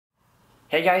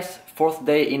Hey guys, fourth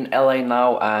day in LA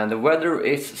now and the weather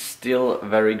is still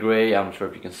very grey. I'm sure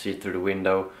if you can see it through the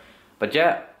window. But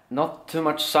yeah, not too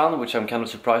much sun, which I'm kind of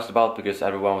surprised about because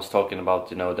everyone was talking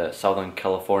about, you know, the Southern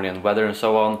Californian weather and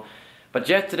so on. But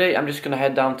yeah, today I'm just gonna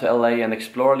head down to LA and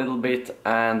explore a little bit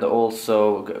and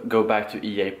also go back to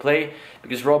EA Play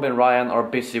because Rob and Ryan are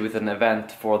busy with an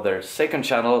event for their second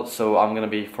channel, so I'm gonna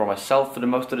be for myself for the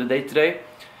most of the day today.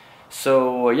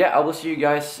 So yeah, I will see you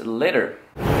guys later.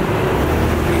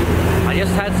 I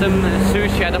just had some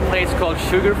sushi at a place called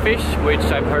Sugarfish, which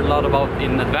I've heard a lot about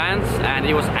in advance, and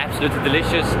it was absolutely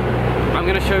delicious. I'm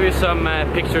gonna show you some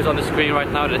pictures on the screen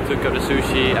right now that I took of the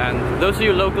sushi, and those of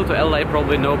you local to LA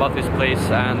probably know about this place,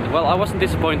 and well, I wasn't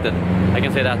disappointed, I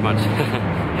can say that much.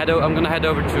 I'm gonna head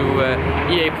over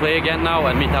to EA Play again now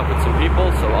and meet up with some people,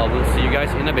 so I will see you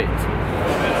guys in a bit.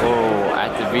 Oh,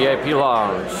 at the VIP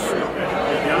lounge.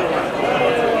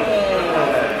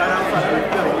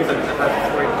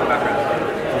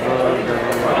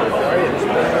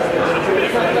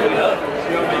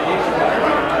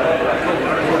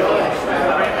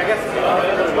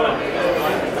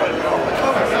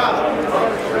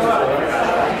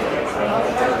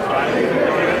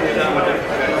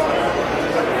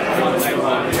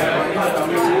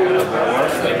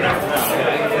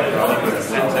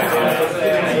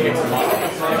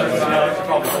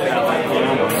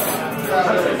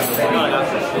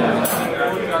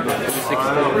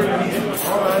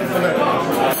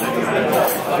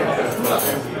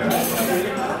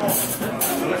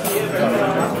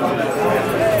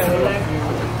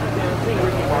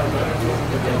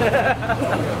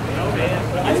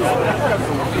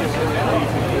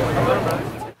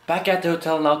 Back at the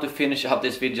hotel now to finish up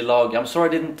this video log. I'm sorry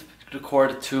I didn't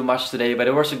record too much today, but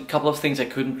there was a couple of things I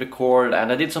couldn't record,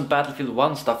 and I did some Battlefield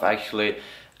 1 stuff actually,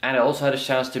 and I also had a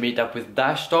chance to meet up with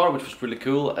SWTOR, which was really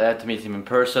cool. I had to meet him in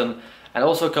person, and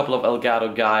also a couple of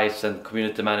Elgato guys and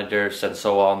community managers and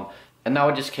so on. And now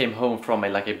I just came home from a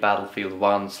Battlefield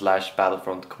 1 /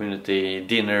 Battlefront community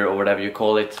dinner or whatever you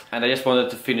call it. And I just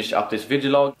wanted to finish up this video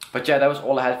log. But yeah, that was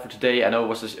all I had for today. I know it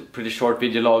was a pretty short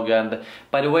video log. And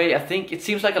by the way, I think it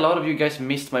seems like a lot of you guys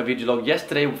missed my video log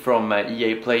yesterday from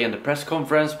EA Play and the press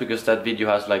conference, because that video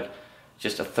has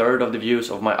just a third of the views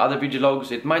of my other video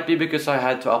logs. It might be because I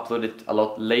had to upload it a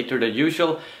lot later than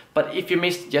usual, but if you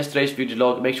missed yesterday's video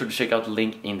log, make sure to check out the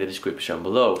link in the description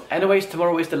below. Anyways,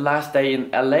 tomorrow is the last day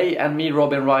in LA, and me,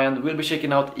 Rob and Ryan will be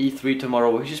checking out E3 tomorrow,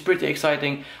 which is pretty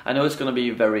exciting. I know it's gonna be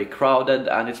very crowded,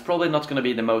 and it's probably not gonna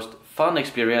be the most fun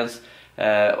experience,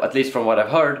 at least from what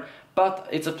I've heard. But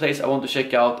it's a place I want to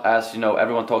check out, as you know,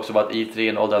 everyone talks about E3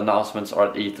 and all the announcements are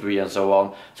at E3 and so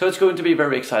on. So it's going to be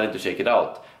very exciting to check it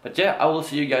out. But yeah, I will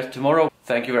see you guys tomorrow.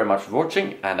 Thank you very much for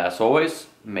watching, and as always,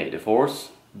 may the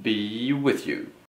force be with you.